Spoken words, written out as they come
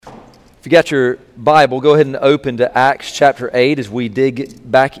If you got your Bible, go ahead and open to Acts chapter 8 as we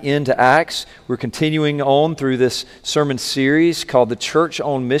dig back into Acts. We're continuing on through this sermon series called The Church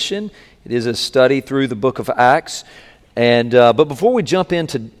on Mission. It is a study through the book of Acts. But before we jump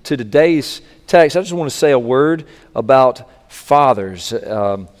into today's text, I just want to say a word about fathers.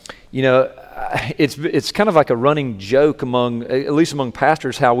 It's kind of like a running joke at least among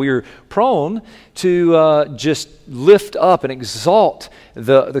pastors, how we are prone to just lift up and exalt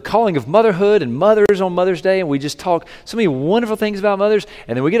the calling of motherhood and mothers on Mother's Day, and we just talk so many wonderful things about mothers,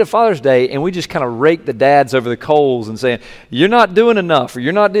 and then we get to Father's Day, and we just kind of rake the dads over the coals and saying, you're not doing enough, or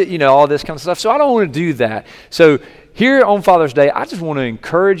you're not, all this kind of stuff. So I don't want to do that. So here on Father's Day, I just want to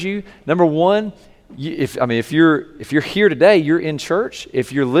encourage you, number one, if you're here today, you're in church.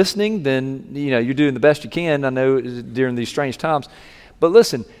 If you're listening, then you're doing the best you can. I know during these strange times, but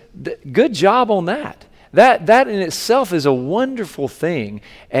listen, good job on that. That in itself is a wonderful thing,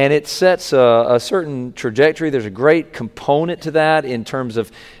 and it sets a certain trajectory. There's a great component to that in terms of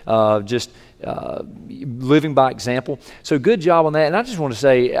just living by example. So good job on that. And I just want to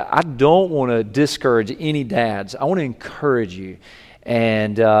say, I don't want to discourage any dads. I want to encourage you.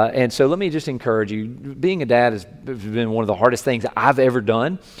 And so let me just encourage you. Being a dad has been one of the hardest things I've ever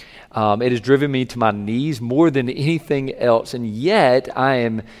done. It has driven me to my knees more than anything else, and yet I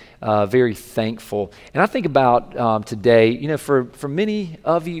am very thankful. And I think about today, for many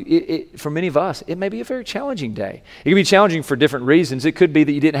of you, for many of us, it may be a very challenging day. It can be challenging for different reasons. It could be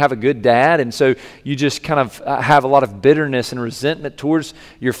that you didn't have a good dad, and so you just kind of have a lot of bitterness and resentment towards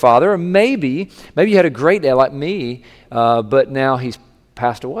your father. Or maybe you had a great dad like me, but now he's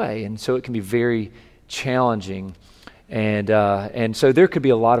passed away, and so it can be very challenging. And so there could be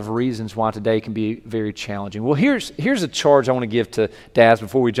a lot of reasons why today can be very challenging. Well, here's a charge I want to give to dads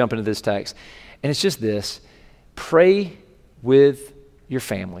before we jump into this text. And it's just this: pray with your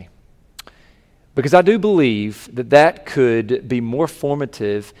family. Because I do believe that could be more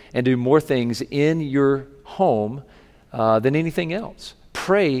formative and do more things in your home than anything else.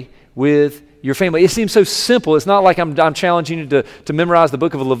 Pray with your family. It seems so simple. It's not like I'm challenging you to memorize the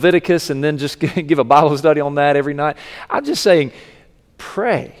book of Leviticus and then just give a Bible study on that every night. I'm just saying,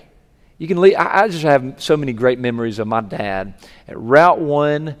 pray. You can leave. I just have so many great memories of my dad at Route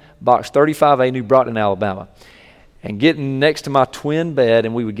 1, Box 35A, New Broughton, Alabama, and getting next to my twin bed,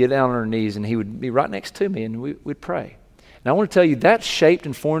 and we would get down on our knees, and he would be right next to me, and we'd pray. Now, I want to tell you, that shaped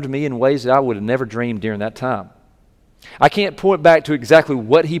and formed me in ways that I would have never dreamed during that time. I can't point back to exactly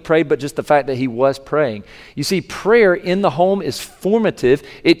what he prayed, but just the fact that he was praying. You see, prayer in the home is formative.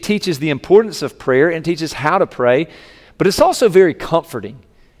 It teaches the importance of prayer and teaches how to pray, but it's also very comforting.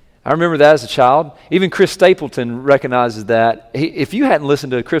 I remember that as a child. Even Chris Stapleton recognizes that. If you hadn't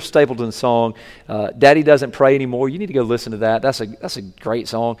listened to a Chris Stapleton song, Daddy Doesn't Pray Anymore, you need to go listen to that. That's a great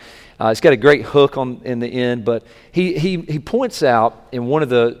song. It's got a great hook in the end, but he points out in one of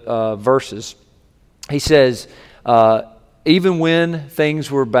the verses, he says, even when things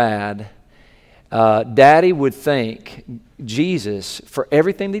were bad, Daddy would thank Jesus for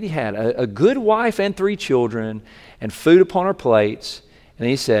everything that he had, a good wife and 3 children and food upon our plates. And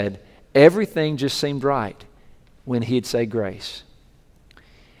he said, everything just seemed right when he'd say grace.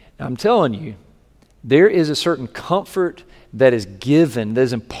 Now, I'm telling you, there is a certain comfort that is given, that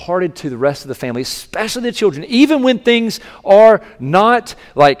is imparted to the rest of the family, especially the children, even when things are not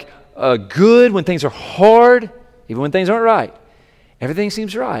good, when things are hard. Even when things aren't right, everything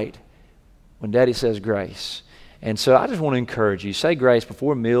seems right when Daddy says grace. And so I just want to encourage you, say grace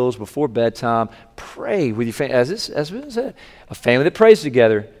before meals, before bedtime. Pray with your family. As it said, a family that prays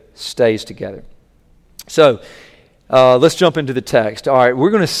together stays together. So let's jump into the text. All right,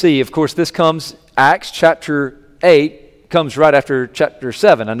 we're going to see, of course, this comes, Acts chapter 8, comes right after chapter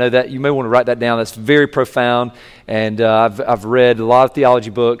 7. I know that you may want to write that down. That's very profound, and I've read a lot of theology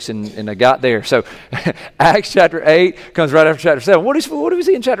books, and I got there. So Acts chapter 8 comes right after chapter 7. What do we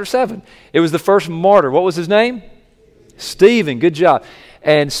see in chapter 7? It was the first martyr. What was his name? Stephen. Good job.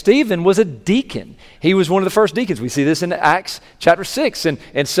 And Stephen was a deacon. He was one of the first deacons. We see this in Acts chapter 6.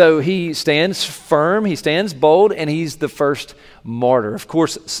 And so he stands firm, he stands bold, and he's the first martyr. Of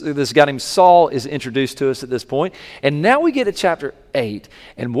course, this guy named Saul is introduced to us at this point. And now we get to chapter 8.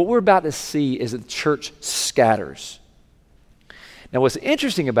 And what we're about to see is that the church scatters. Now, what's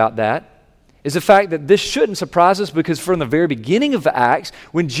interesting about that is the fact that this shouldn't surprise us, because from the very beginning of Acts,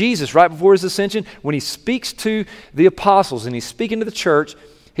 when Jesus, right before his ascension, when he speaks to the apostles and he's speaking to the church,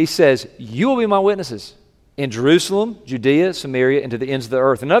 he says, you will be my witnesses in Jerusalem, Judea, Samaria, and to the ends of the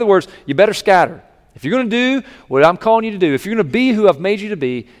earth. In other words, you better scatter. If you're going to do what I'm calling you to do, if you're going to be who I've made you to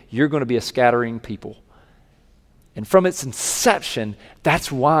be, you're going to be a scattering people. And from its inception,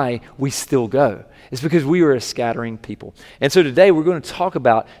 that's why we still go. It's because we were a scattering people. And so today we're going to talk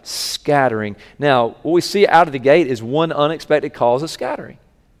about scattering. Now, what we see out of the gate is one unexpected cause of scattering,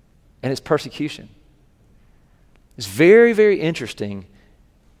 and it's persecution. It's very, very interesting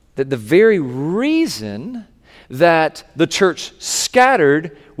that the very reason that the church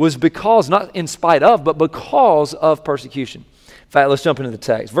scattered was because, not in spite of, but because of persecution. In fact, let's jump into the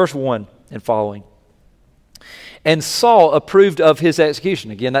text. Verse 1 and following. And Saul approved of his execution.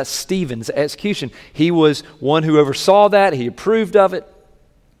 Again, that's Stephen's execution. He was one who oversaw that. He approved of it.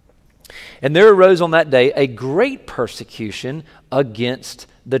 And there arose on that day a great persecution against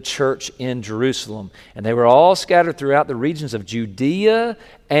the church in Jerusalem. And they were all scattered throughout the regions of Judea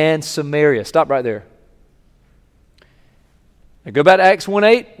and Samaria. Stop right there. Now go back to Acts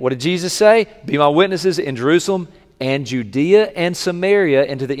 1:8. What did Jesus say? Be my witnesses in Jerusalem and Judea and Samaria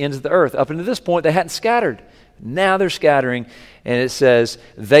and to the ends of the earth. Up until this point, they hadn't scattered. Now they're scattering, and it says,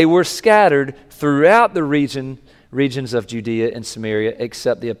 they were scattered throughout the regions of Judea and Samaria,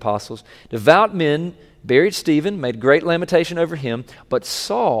 except the apostles. Devout men buried Stephen, made great lamentation over him, but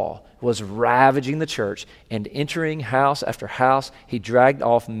Saul was ravaging the church, and entering house after house, he dragged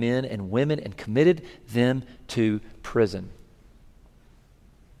off men and women and committed them to prison.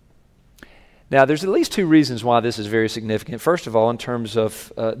 Now, there's at least two reasons why this is very significant. First of all, in terms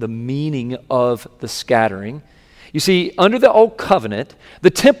of the meaning of the scattering. You see, under the Old Covenant, the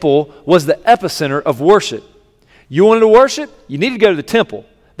temple was the epicenter of worship. You wanted to worship? You needed to go to the temple.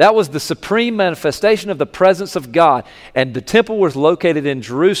 That was the supreme manifestation of the presence of God. And the temple was located in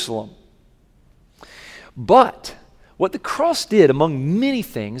Jerusalem. But what the cross did, among many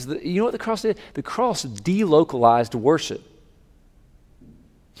things, you know what the cross did? The cross delocalized worship.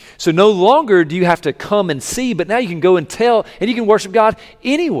 So no longer do you have to come and see, but now you can go and tell, and you can worship God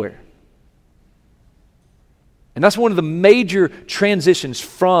anywhere. And that's one of the major transitions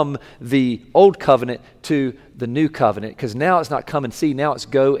from the Old Covenant to the New Covenant, because now it's not come and see, now it's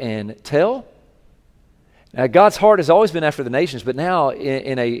go and tell. Now, God's heart has always been after the nations, but now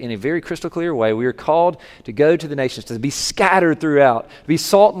in a very crystal clear way, we are called to go to the nations, to be scattered throughout, to be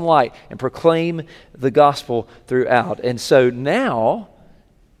salt and light, and proclaim the gospel throughout. And so now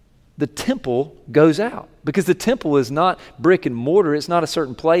the temple goes out, because the temple is not brick and mortar, it's not a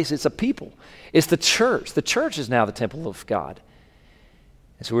certain place, it's a people. It's the church. The church is now the temple of God.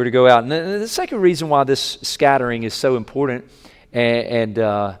 And so we're to go out. And the second reason why this scattering is so important and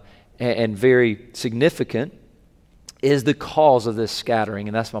very significant is the cause of this scattering.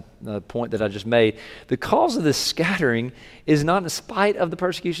 And that's the point that I just made. The cause of this scattering is not in spite of the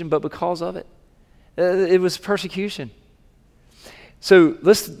persecution, but because of it. It was persecution. So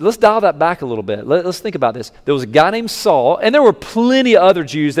let's dial that back a little bit. Let's think about this. There was a guy named Saul, and there were plenty of other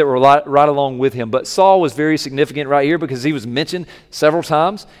Jews that were right along with him, but Saul was very significant right here because he was mentioned several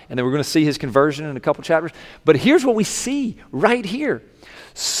times, and then we're going to see his conversion in a couple chapters. But here's what we see right here.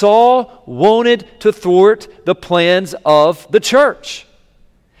 Saul wanted to thwart the plans of the church.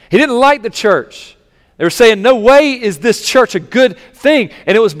 He didn't like the church. They were saying, no way is this church a good thing.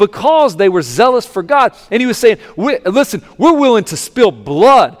 And it was because they were zealous for God. And he was saying, listen, we're willing to spill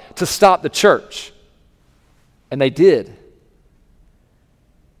blood to stop the church. And they did.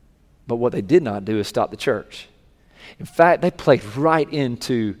 But what they did not do is stop the church. In fact, they played right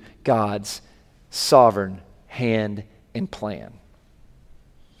into God's sovereign hand and plan.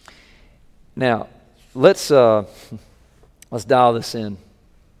 Now, let's dial this in.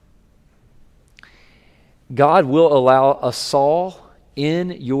 God will allow a Saul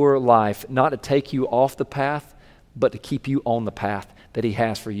in your life not to take you off the path, but to keep you on the path that he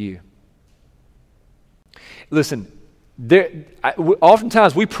has for you. Listen,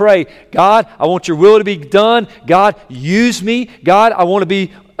 oftentimes we pray, God, I want your will to be done. God, use me. God, I want to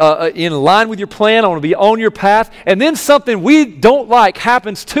be in line with your plan. I want to be on your path. And then something we don't like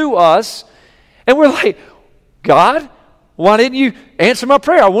happens to us, and we're like, God, why didn't you answer my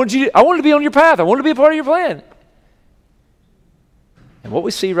prayer? I wanted to be on your path. I wanted to be a part of your plan. And what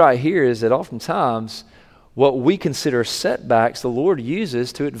we see right here is that oftentimes what we consider setbacks, the Lord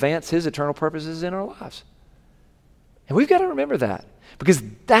uses to advance his eternal purposes in our lives. And we've got to remember that, because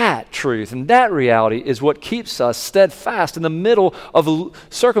that truth and that reality is what keeps us steadfast in the middle of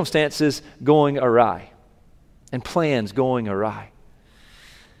circumstances going awry and plans going awry.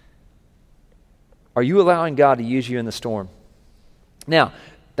 Are you allowing God to use you in the storm? Now,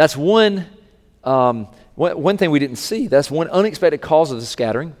 that's one thing we didn't see. That's one unexpected cause of the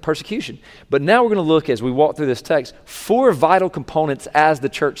scattering, persecution. But now we're going to look, as we walk through this text, 4 vital components as the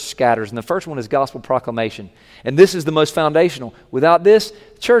church scatters. And the first one is gospel proclamation. And this is the most foundational. Without this,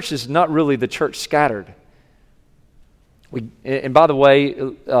 the church is not really the church scattered. And by the way,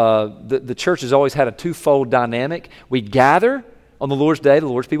 the church has always had a twofold dynamic. We gather on the Lord's Day, the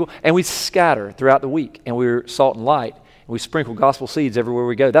Lord's people, and we scatter throughout the week, and we're salt and light. And we sprinkle gospel seeds everywhere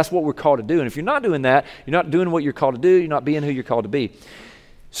we go. That's what we're called to do. And if you're not doing that, you're not doing what you're called to do, you're not being who you're called to be.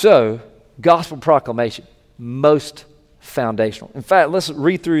 So, gospel proclamation, most foundational. In fact, let's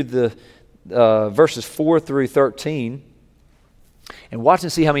read through the verses 4 through 13 and watch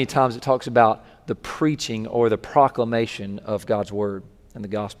and see how many times it talks about the preaching or the proclamation of God's word and the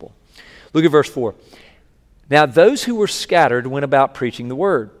gospel. Look at verse 4. Now those who were scattered went about preaching the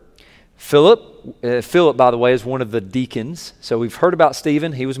word. Philip, by the way, is one of the deacons. So we've heard about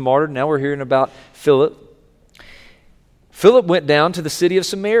Stephen. He was martyred. Now we're hearing about Philip. Philip went down to the city of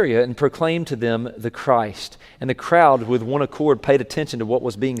Samaria and proclaimed to them the Christ. And the crowd with one accord paid attention to what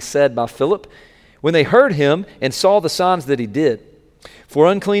was being said by Philip when they heard him and saw the signs that he did. For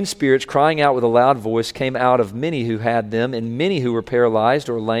unclean spirits, crying out with a loud voice, came out of many who had them, and many who were paralyzed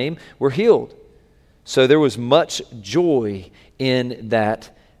or lame were healed. So there was much joy in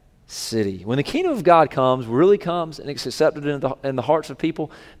that city. When the kingdom of God comes, really comes, and it's accepted in the hearts of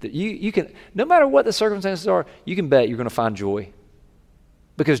people, that you can, no matter what the circumstances are, you can bet you're going to find joy.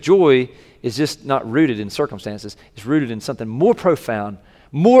 Because joy is just not rooted in circumstances. It's rooted in something more profound,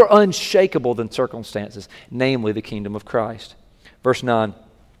 more unshakable than circumstances, namely the kingdom of Christ. Verse 9.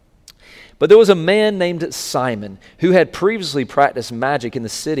 But there was a man named Simon who had previously practiced magic in the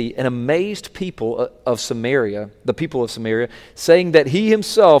city and amazed people of Samaria, the people of Samaria, saying that he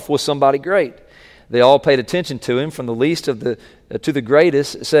himself was somebody great. They all paid attention to him, from the least of to the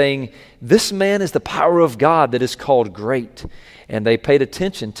greatest, saying, "This man is the power of God that is called great." And they paid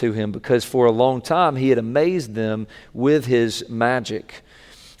attention to him because for a long time he had amazed them with his magic.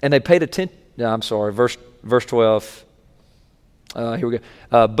 And they paid attention. Verse 12. Here we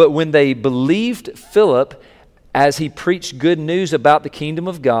go. But when they believed Philip as he preached good news about the kingdom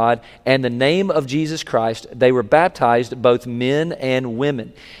of God and the name of Jesus Christ, they were baptized, both men and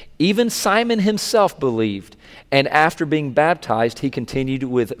women. Even Simon himself believed, and after being baptized, he continued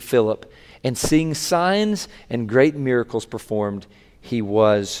with Philip. And seeing signs and great miracles performed, he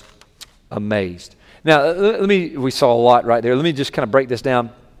was amazed. Now, we saw a lot right there. Let me just kind of break this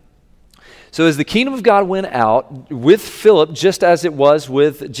down. So as the kingdom of God went out with Philip, just as it was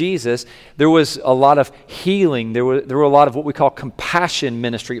with Jesus, there was a lot of healing. There were a lot of what we call compassion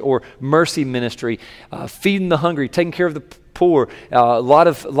ministry or mercy ministry, feeding the hungry, taking care of the poor, a lot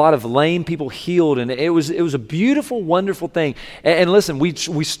of lame people healed, and it was a beautiful, wonderful thing. And listen, we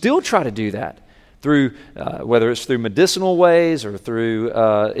still try to do that through whether it's through medicinal ways or through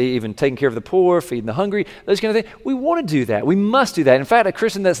even taking care of the poor, feeding the hungry, those kind of things. We want to do that. We must do that. In fact, a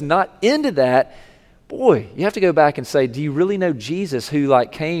Christian that's not into that, boy, you have to go back and say, do you really know Jesus, who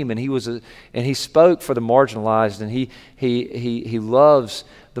came and he spoke for the marginalized, and he loves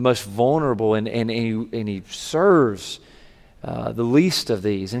the most vulnerable, and he serves the least of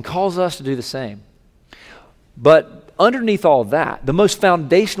these, and calls us to do the same. But underneath all that, the most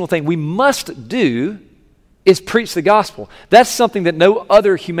foundational thing we must do is preach the gospel. That's something that no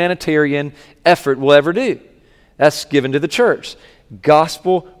other humanitarian effort will ever do. That's given to the church.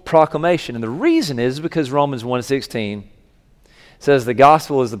 Gospel proclamation. And the reason is because Romans 1:16 says the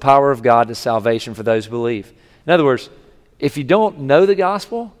gospel is the power of God to salvation for those who believe. In other words, if you don't know the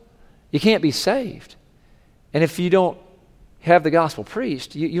gospel, you can't be saved. And if you don't have the gospel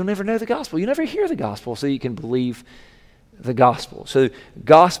preached, you'll never know the gospel. You'll never hear the gospel, so you can believe the gospel. So,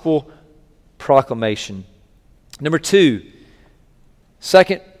 gospel proclamation. Number 2,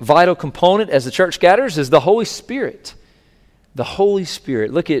 second vital component as the church gathers is the Holy Spirit. The Holy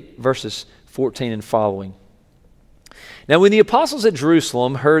Spirit. Look at verses 14 and following. Now, when the apostles at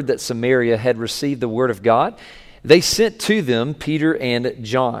Jerusalem heard that Samaria had received the word of God, they sent to them Peter and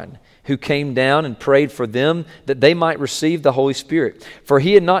John, who came down and prayed for them that they might receive the Holy Spirit. For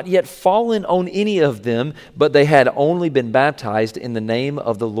he had not yet fallen on any of them, but they had only been baptized in the name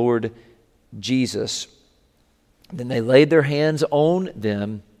of the Lord Jesus. Then they laid their hands on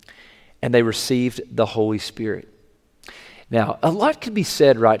them, and they received the Holy Spirit. Now, a lot could be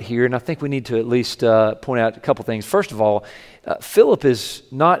said right here, and I think we need to at least point out a couple things. First of all, Philip is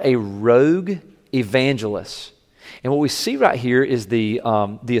not a rogue evangelist. And what we see right here is the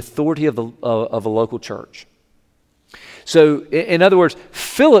authority of a local church. So, in other words,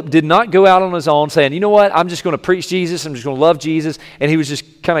 Philip did not go out on his own saying, you know what, I'm just going to preach Jesus, I'm just going to love Jesus, and he was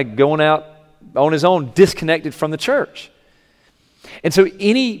just kind of going out on his own, disconnected from the church. And so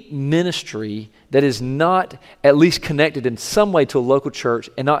any ministry that is not at least connected in some way to a local church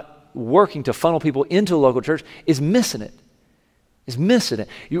and not working to funnel people into a local church is missing it. is missing it.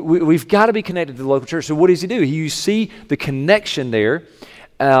 We've got to be connected to the local church. So what does he do? You see the connection there.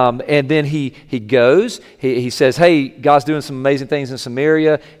 And then he goes, he says, hey, God's doing some amazing things in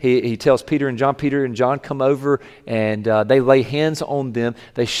Samaria. He tells Peter and John come over, and they lay hands on them.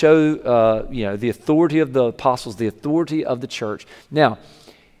 They show, the authority of the apostles, the authority of the church. Now,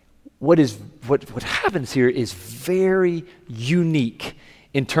 what happens here is very unique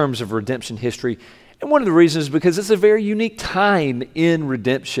in terms of redemption history. And one of the reasons is because it's a very unique time in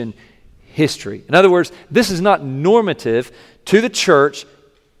redemption history. In other words, this is not normative to the church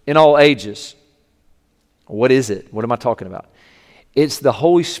in all ages. What is it? What am I talking about? It's the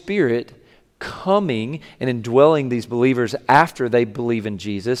Holy Spirit coming and indwelling these believers after they believe in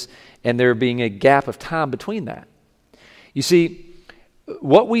Jesus, and there being a gap of time between that. You see,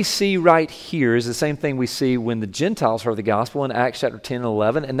 what we see right here is the same thing we see when the Gentiles heard the gospel in Acts chapter 10 and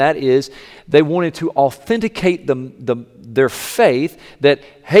 11, and that is they wanted to authenticate their faith that,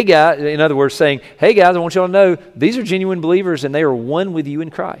 hey guys, in other words, saying, hey guys, I want you all to know these are genuine believers and they are one with you in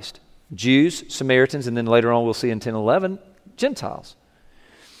Christ. Jews, Samaritans, and then later on we'll see in 10 and 11, Gentiles.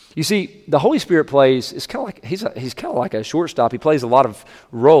 You see, the Holy Spirit plays, it's kind of like, he's kind of like a shortstop. He plays a lot of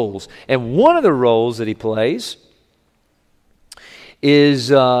roles. And one of the roles that he plays is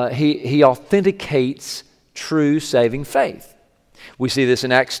he authenticates true saving faith. We see this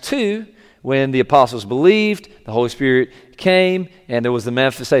in Acts 2 when the apostles believed, the Holy Spirit came, and there was the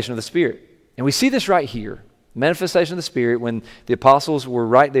manifestation of the Spirit. And we see this right here, manifestation of the Spirit when the apostles were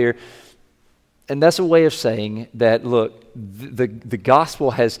right there. And that's a way of saying that, look, the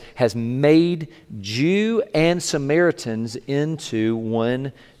gospel has made Jew and Samaritans into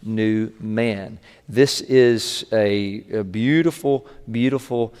one new man. This is a beautiful,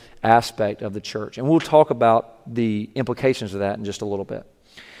 beautiful aspect of the church. And we'll talk about the implications of that in just a little bit.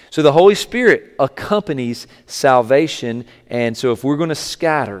 So the Holy Spirit accompanies salvation. And so if we're going to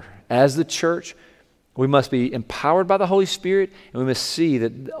scatter as the church, we must be empowered by the Holy Spirit, and we must see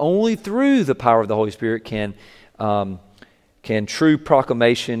that only through the power of the Holy Spirit can true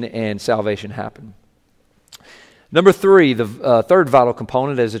proclamation and salvation happen. Number 3, the third vital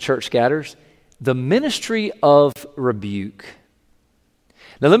component as the church scatters, the ministry of rebuke.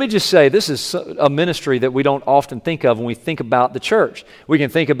 Now let me just say, this is a ministry that we don't often think of when we think about the church. We can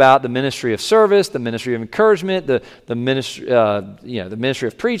think about the ministry of service, the ministry of encouragement, the ministry, the ministry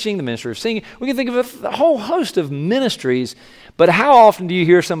of preaching, the ministry of singing. We can think of a whole host of ministries. But how often do you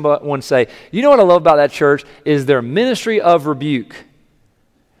hear someone say, you know what I love about that church is their ministry of rebuke.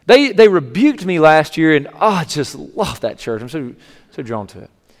 They rebuked me last year, and I just love that church. I'm so drawn to it.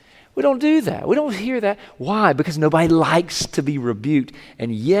 We don't do that. We don't hear that. Why? Because nobody likes to be rebuked.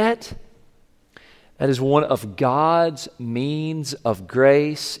 And yet, that is one of God's means of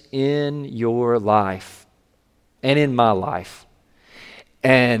grace in your life and in my life.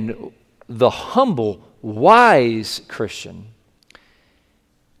 And the humble, wise Christian,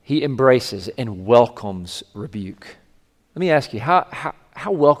 he embraces and welcomes rebuke. Let me ask you, how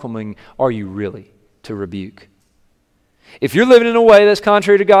welcoming are you really to rebuke? If you're living in a way that's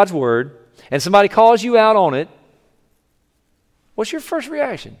contrary to God's word and somebody calls you out on it, what's your first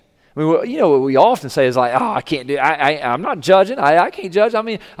reaction? I mean, what we often say is like, I can't do it. I'm not judging. I can't judge. I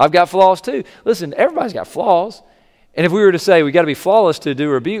mean, I've got flaws too. Listen, everybody's got flaws. And if we were to say we got to be flawless to do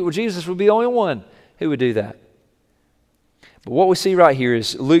rebuke, well, Jesus would be the only one who would do that. But what we see right here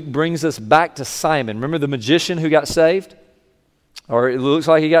is Luke brings us back to Simon. Remember the magician who got saved? Or it looks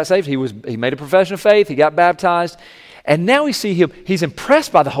like he got saved. He made a profession of faith. He got baptized. And now we see him, he's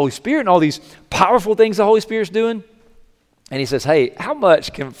impressed by the Holy Spirit and all these powerful things the Holy Spirit's doing. And he says, hey, how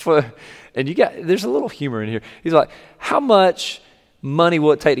much and there's a little humor in here. He's like, how much money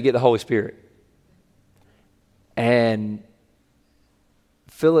will it take to get the Holy Spirit? And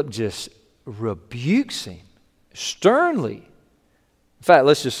Philip just rebukes him sternly. In fact,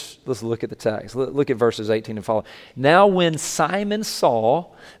 let's look at the text. Look at verses 18 and following. Now when Simon saw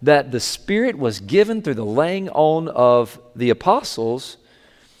that the Spirit was given through the laying on of the apostles'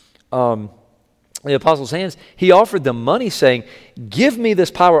 hands, he offered them money, saying, give me this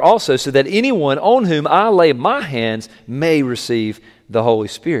power also, so that anyone on whom I lay my hands may receive the Holy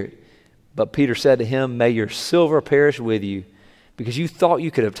Spirit. But Peter said to him, may your silver perish with you, because you thought you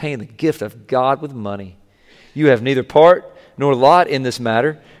could obtain the gift of God with money. You have neither part nor lot in this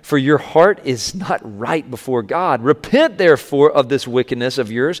matter, for your heart is not right before God. Repent, therefore, of this wickedness of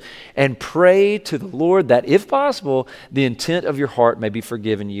yours, and pray to the Lord that, if possible, the intent of your heart may be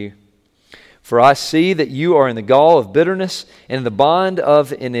forgiven you. For I see that you are in the gall of bitterness and in the bond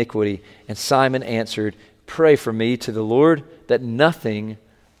of iniquity. And Simon answered, pray for me to the Lord, that nothing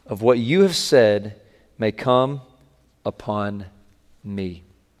of what you have said may come upon me.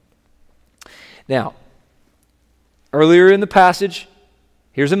 Now, earlier in the passage,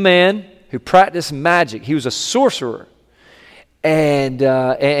 here's a man who practiced magic. He was a sorcerer. And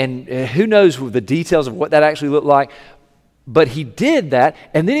who knows the details of what that actually looked like. But he did that,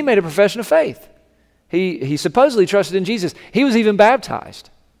 and then he made a profession of faith. He supposedly trusted in Jesus. He was even baptized.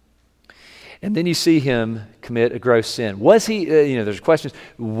 And then you see him commit a gross sin. Was he, there's questions,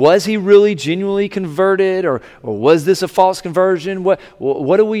 was he really genuinely converted, or was this a false conversion? What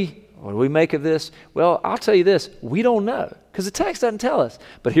do we make of this? Well, I'll tell you this, we don't know, because the text doesn't tell us.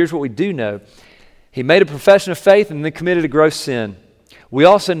 But here's what we do know. He made a profession of faith and then committed a gross sin. We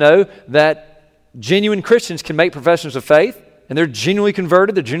also know that genuine Christians can make professions of faith, and they're genuinely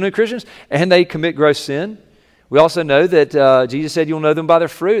converted, they're genuinely Christians, and they commit gross sin. We also know that Jesus said you'll know them by their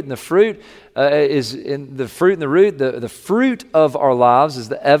fruit, and the fruit is in the fruit and the root. The fruit of our lives is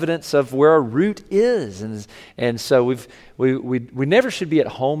the evidence of where our root is, and so we never should be at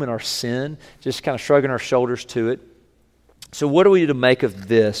home in our sin, just kind of shrugging our shoulders to it. So what are we to make of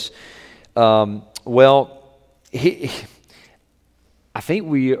this? Well, I think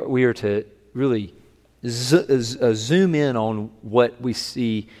we are to really zoom in on what we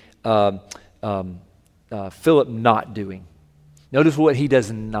see Philip not doing. Notice what he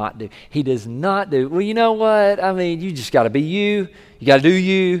does not do. He does not do, well, you know what? I mean, you just got to be you. You got to do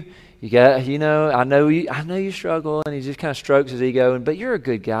you. You got, I know you struggle, and he just kind of strokes his ego. But you're a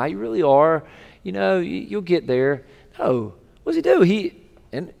good guy. You really are. You'll get there. No. What does he do? He,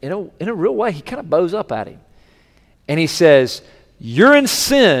 in a real way, he kind of bows up at him. And he says, you're in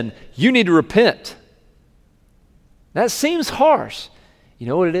sin. You need to repent. That seems harsh. You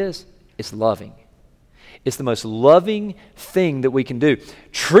know what it is? It's loving. It's the most loving thing that we can do.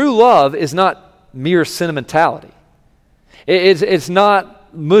 True love is not mere sentimentality. It's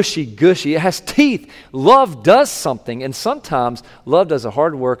not mushy-gushy. It has teeth. Love does something, and sometimes love does the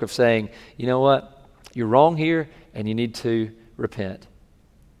hard work of saying, you know what? You're wrong here, and you need to repent.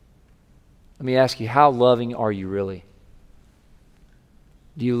 Let me ask you, how loving are you really?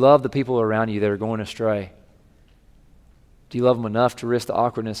 Do you love the people around you that are going astray? Do you love them enough to risk the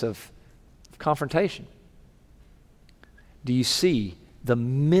awkwardness of confrontation? Do you see the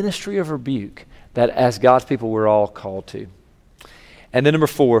ministry of rebuke that as God's people we're all called to? And then number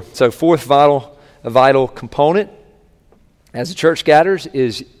 4, so fourth vital component as the church gathers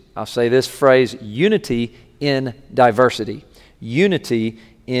is, I'll say this phrase, unity in diversity. Unity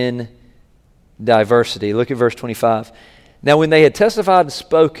in diversity. Look at verse 25. Now when they had testified and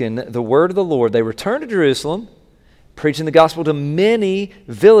spoken the word of the Lord, they returned to Jerusalem, preaching the gospel to many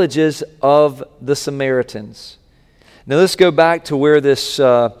villages of the Samaritans. Now let's go back to where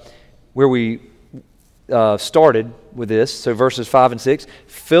we started with this. So verses 5 and 6.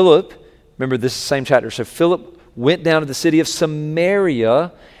 Philip, remember this is the same chapter. So Philip went down to the city of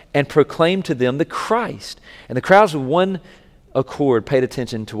Samaria and proclaimed to them the Christ. And the crowds with one accord paid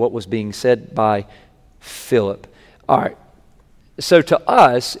attention to what was being said by Philip. All right. So to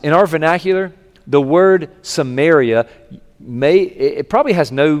us, in our vernacular, the word Samaria it probably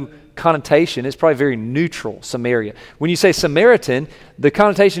has no connotation. It's probably very neutral, Samaria. When you say Samaritan, the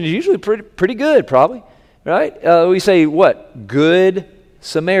connotation is usually pretty good, probably, right? We say what? Good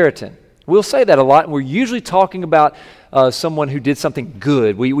Samaritan. We'll say that a lot, and we're usually talking about someone who did something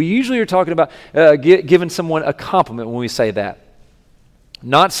good. We usually are talking about giving someone a compliment when we say that.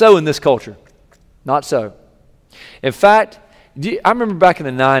 Not so in this culture. Not so. In fact, I remember back in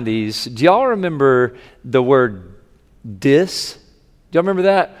the 90s, do y'all remember the word diss? Do y'all remember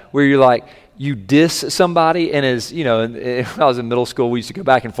that? Where you're like, you diss somebody, and as, when I was in middle school, we used to go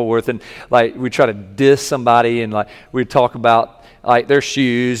back and forth, and like we'd try to diss somebody, and like we'd talk about like their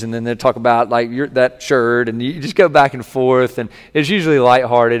shoes, and then they'd talk about like that shirt, and you just go back and forth, and it's usually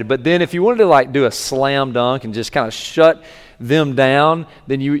lighthearted. But then if you wanted to like do a slam dunk and just kind of shut them down,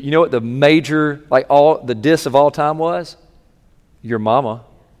 then you know what the major, like the diss of all time was? Your mama.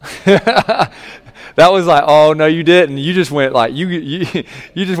 That was like, oh no, you didn't. You just went like you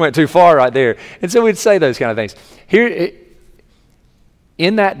just went too far right there. And so we'd say those kind of things. Here,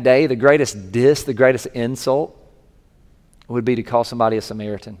 in that day, the greatest diss, the greatest insult, would be to call somebody a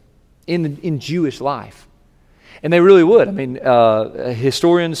Samaritan in Jewish life, and they really would. I mean,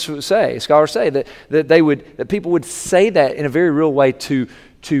 historians say, scholars say that people would say that in a very real way to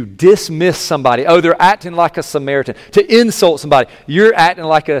dismiss somebody. Oh, they're acting like a Samaritan. To insult somebody. You're acting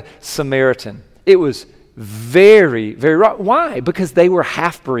like a Samaritan. It was very, very wrong. Why? Because they were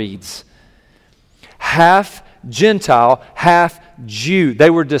half-breeds. Half Gentile, half Jew. They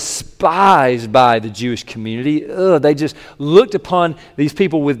were despised by the Jewish community. They just looked upon these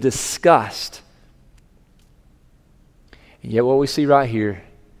people with disgust. And yet what we see right here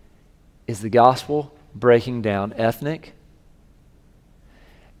is the gospel breaking down ethnic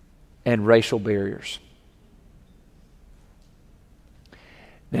and racial barriers.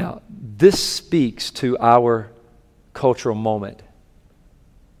 Now, this speaks to our cultural moment.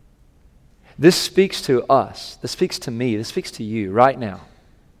 This speaks to us. This speaks to me. This speaks to you right now.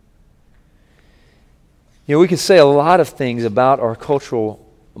 You know, we can say a lot of things about our cultural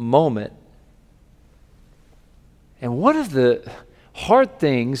moment. And one of the hard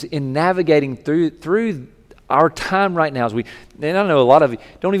things in navigating through our time right now is and I know a lot of you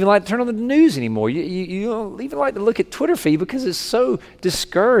don't even like to turn on the news anymore. You don't even like to look at Twitter feed because it's so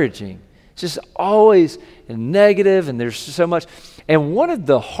discouraging. It's just always negative, and there's so much. And one of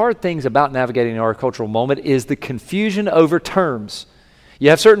the hard things about navigating our cultural moment is the confusion over terms. You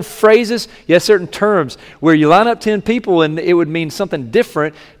have certain phrases, you have certain terms where you line up 10 people and it would mean something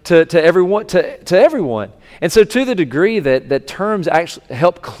different to everyone. And so to the degree that terms actually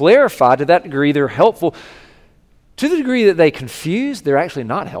help clarify, to that degree they're helpful. To the degree that they confuse, they're actually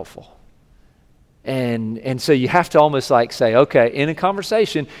not helpful. And so you have to almost like say, okay, in a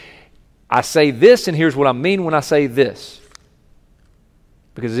conversation, I say this and here's what I mean when I say this.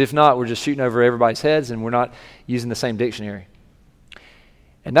 Because if not, we're just shooting over everybody's heads and we're not using the same dictionary.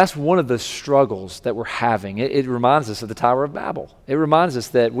 And that's one of the struggles that we're having. It reminds us of the Tower of Babel. It reminds us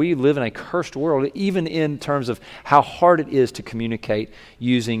that we live in a cursed world, even in terms of how hard it is to communicate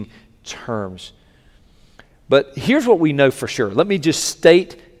using terms. But here's what we know for sure. Let me just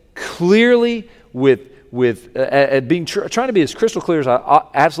state clearly trying to be as crystal clear as I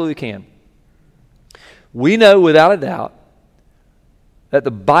absolutely can. We know without a doubt that the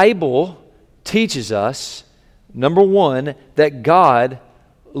Bible teaches us, number one, that God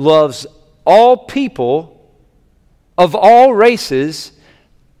loves all people of all races,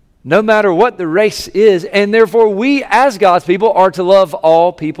 no matter what the race is, and therefore we as God's people are to love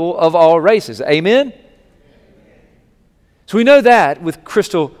all people of all races. Amen? So we know that with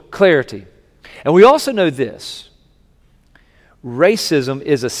crystal clarity. And we also know this: racism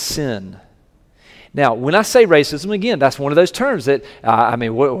is a sin. Now, when I say racism, again, that's one of those terms that,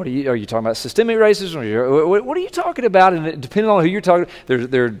 what are you talking about? Systemic racism? What are you talking about? And depending on who you're talking about,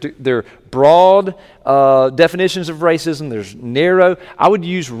 there are broad definitions of racism. There's narrow. I would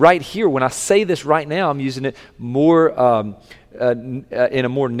use right here, when I say this right now, I'm using it more in a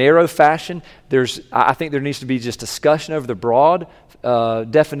more narrow fashion. I think there needs to be just discussion over the broad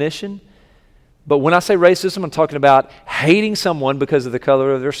definition. But when I say racism, I'm talking about hating someone because of the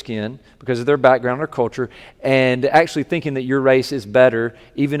color of their skin, because of their background or culture, and actually thinking that your race is better,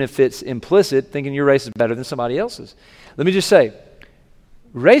 even if it's implicit, thinking your race is better than somebody else's. Let me just say,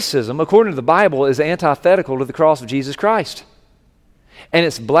 racism, according to the Bible, is antithetical to the cross of Jesus Christ. And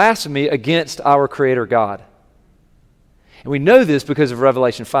it's blasphemy against our Creator God. And we know this because of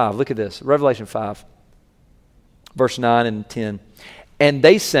Revelation 5. Look at this, Revelation 5, verse 9 and 10. And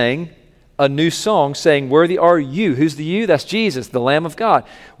they sang a new song, saying, "Worthy are you." Who's the you? That's Jesus, the Lamb of God.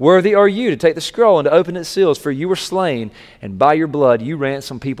 "Worthy are you to take the scroll and to open its seals, for you were slain, and by your blood you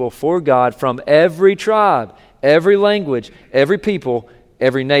ransomed people for God from every tribe, every language, every people,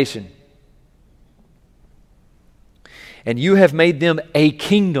 every nation. And you have made them a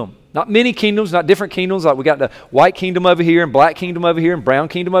kingdom." Not many kingdoms, not different kingdoms, like we got the white kingdom over here and black kingdom over here and brown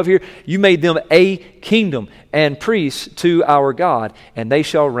kingdom over here. You made them a kingdom and priests to our God, and they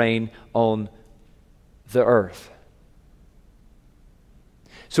shall reign on the earth.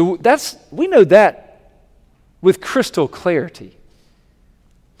 So we know that with crystal clarity.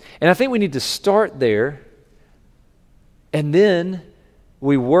 And I think we need to start there, and then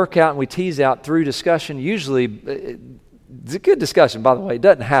we work out and we tease out through discussion. Usually, it's a good discussion, by the way. It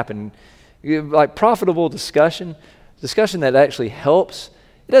doesn't happen. Like profitable discussion that actually helps,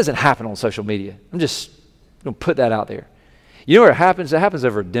 it doesn't happen on social media. I'm just going to put that out there. You know where it happens? It happens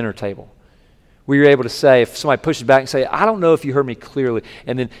over a dinner table, where you're able to say, if somebody pushes back and say, "I don't know if you heard me clearly,"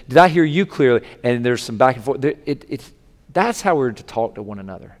 and then, "Did I hear you clearly?" And there's some back and forth. That's how we're to talk to one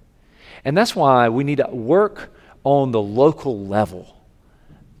another. And that's why we need to work on the local level.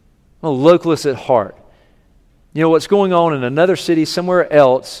 I'm a localist at heart. You know, what's going on in another city somewhere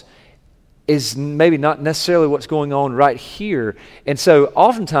else is maybe not necessarily what's going on right here. And so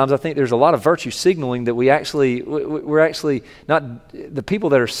oftentimes I think there's a lot of virtue signaling that we're actually not, the people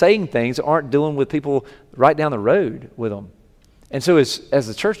that are saying things aren't dealing with people right down the road with them. And so as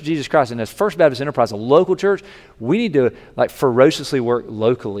the Church of Jesus Christ and as First Baptist Enterprise, a local church, we need to ferociously work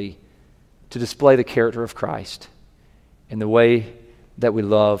locally to display the character of Christ in the way that we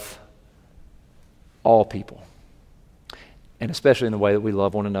love all people, and especially in the way that we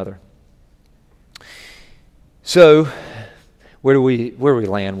love one another. So, where do we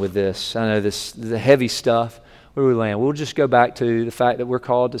land with this? I know the heavy stuff. Where do we land? We'll just go back to the fact that we're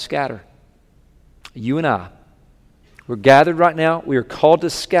called to scatter. You and I. We're gathered right now. We are called to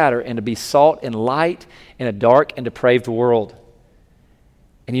scatter and to be salt and light in a dark and depraved world.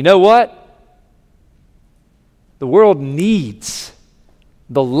 And you know what? The world needs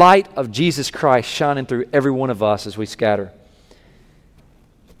the light of Jesus Christ shining through every one of us as we scatter.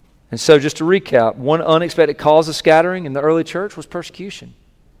 And so just to recap, one unexpected cause of scattering in the early church was persecution.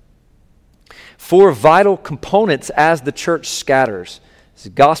 4 vital components as the church scatters. It's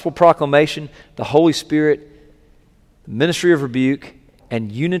gospel proclamation, the Holy Spirit, the ministry of rebuke,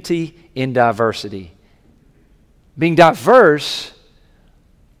 and unity in diversity. Being diverse,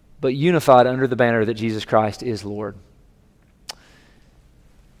 but unified under the banner that Jesus Christ is Lord.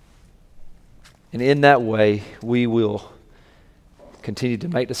 And in that way, we will continue to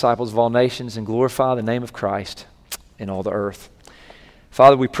make disciples of all nations and glorify the name of Christ in all the earth.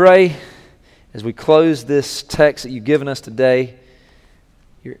 Father, we pray as we close this text that you've given us today,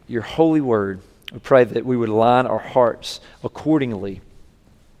 your holy word, we pray that we would align our hearts accordingly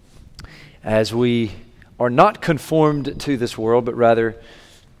as we are not conformed to this world, but rather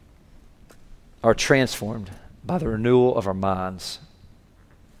are transformed by the renewal of our minds,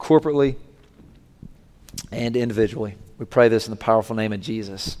 corporately and individually. We pray this in the powerful name of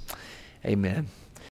Jesus. Amen.